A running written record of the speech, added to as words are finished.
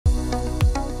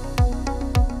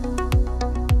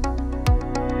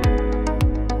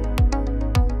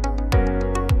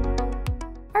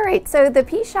right, so the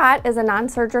P-Shot is a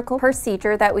non-surgical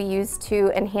procedure that we use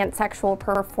to enhance sexual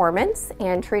performance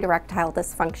and treat erectile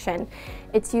dysfunction.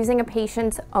 It's using a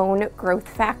patient's own growth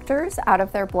factors out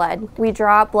of their blood. We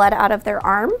draw blood out of their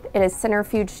arm, it is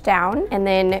centrifuged down, and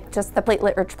then just the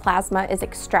platelet-rich plasma is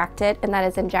extracted and that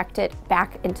is injected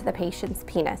back into the patient's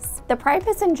penis. The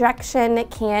Priapus injection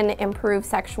can improve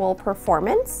sexual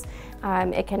performance.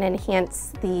 It can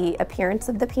enhance the appearance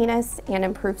of the penis and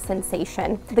improve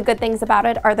sensation. The good things about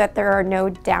it are that there are no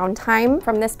downtime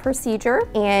from this procedure,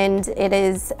 and it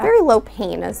is very low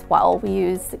pain as well. We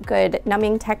use good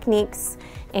numbing techniques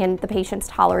and the patients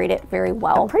tolerate it very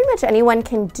well. Pretty much anyone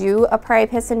can do a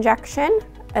Priapus injection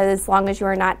as long as you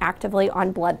are not actively on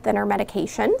blood thinner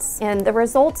medications. And the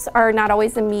results are not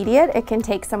always immediate. It can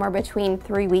take somewhere between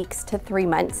 3 weeks to 3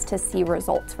 months to see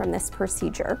results from this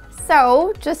procedure.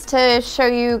 So just to show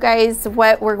you guys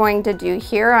what we're going to do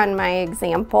here on my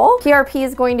example, PRP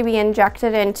is going to be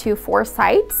injected into 4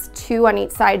 sites, 2 on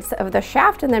each sides of the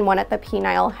shaft and then 1 at the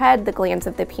penile head, the glands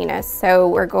of the penis. So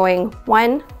we're going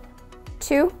 1,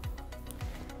 2,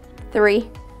 3,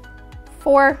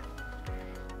 4,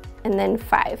 and then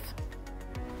 5.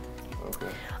 Okay.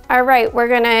 All right, we're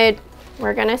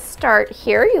gonna start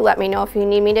here. You let me know if you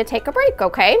need me to take a break,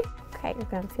 okay? Okay, you're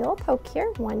gonna feel a poke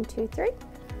here. 1, 2, 3.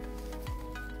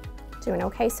 Doing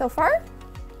okay so far?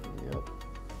 Yep.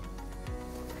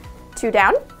 2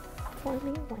 down. For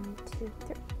me, 1, 2,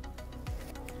 3.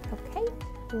 Okay,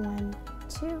 1,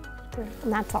 2, 3,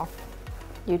 and that's all.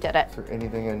 You did it. Is there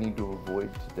anything I need to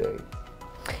avoid today?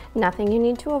 Nothing you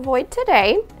need to avoid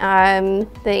today.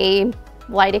 The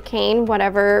lidocaine,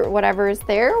 whatever is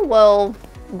there, will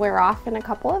wear off in a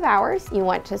couple of hours. You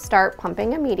want to start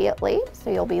pumping immediately. So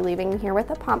you'll be leaving here with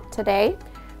a pump today,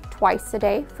 twice a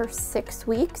day for 6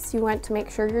 weeks. You want to make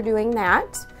sure you're doing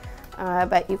that,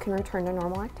 but you can return to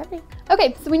normal activity.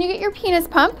 Okay, so when you get your penis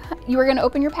pump, you are gonna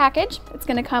open your package. It's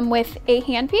gonna come with a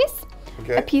handpiece,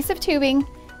 Okay. a piece of tubing,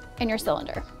 and your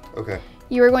cylinder. Okay.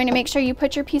 You are going to make sure you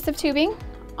put your piece of tubing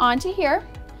onto here,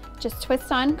 just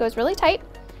twist on, goes really tight.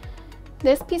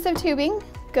 This piece of tubing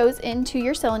goes into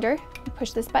your cylinder. You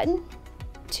push this button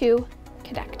to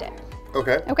connect it.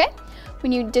 Okay. Okay?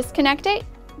 When you disconnect it,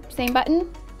 same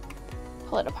button,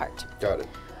 pull it apart. Got it.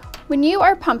 When you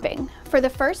are pumping, for the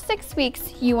first 6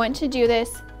 weeks, you want to do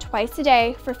this twice a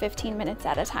day for 15 minutes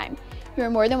at a time. You're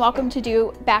more than welcome to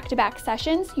do back-to-back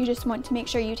sessions. You just want to make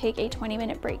sure you take a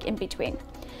 20-minute break in between.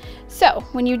 So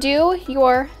when you do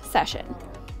your session,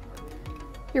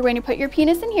 you're going to put your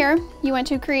penis in here. You want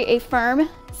to create a firm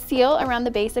seal around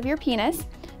the base of your penis.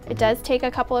 It does take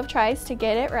a couple of tries to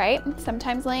get it right.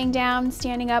 Sometimes laying down,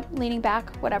 standing up, leaning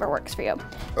back, whatever works for you.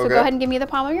 So go ahead and give me the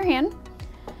palm of your hand.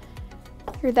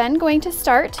 You're then going to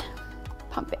start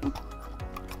pumping.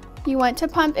 You want to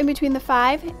pump in between the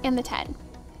 5 and the 10.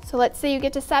 So let's say you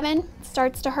get to 7, it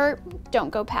starts to hurt, don't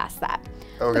go past that.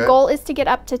 Okay. The goal is to get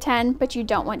up to 10, but you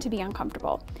don't want to be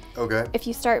uncomfortable. Okay. If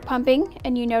you start pumping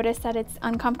and you notice that it's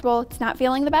uncomfortable, it's not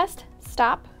feeling the best,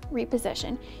 stop,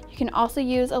 reposition. You can also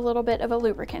use a little bit of a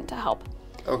lubricant to help.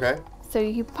 Okay. So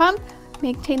you pump,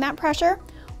 maintain that pressure.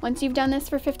 Once you've done this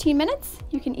for 15 minutes,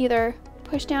 you can either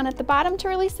push down at the bottom to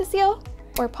release the seal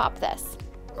or pop this.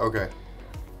 Okay.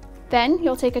 Then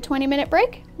you'll take a 20-minute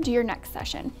break, do your next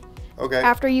session. Okay.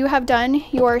 After you have done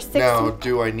your 6 Now,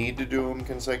 do I need to do them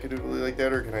consecutively like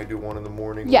that, or can I do one in the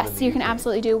morning? Yes, you can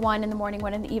absolutely do 1 in the morning,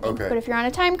 1 in the evening. Okay. But if you're on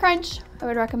a time crunch, I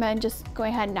would recommend just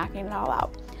going ahead and knocking it all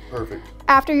out. Perfect.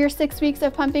 After your 6 weeks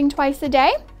of pumping twice a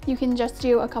day, you can just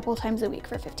do a couple times a week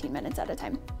for 15 minutes at a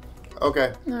time.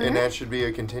 Okay. All And right. that should be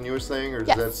a continuous thing, or does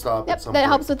Yes. that stop Yep, at some that point?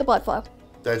 helps with the blood flow.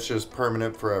 That's just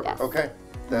permanent forever. Yes. Okay.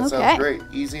 That Okay. sounds great.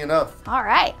 Easy enough. All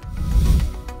right.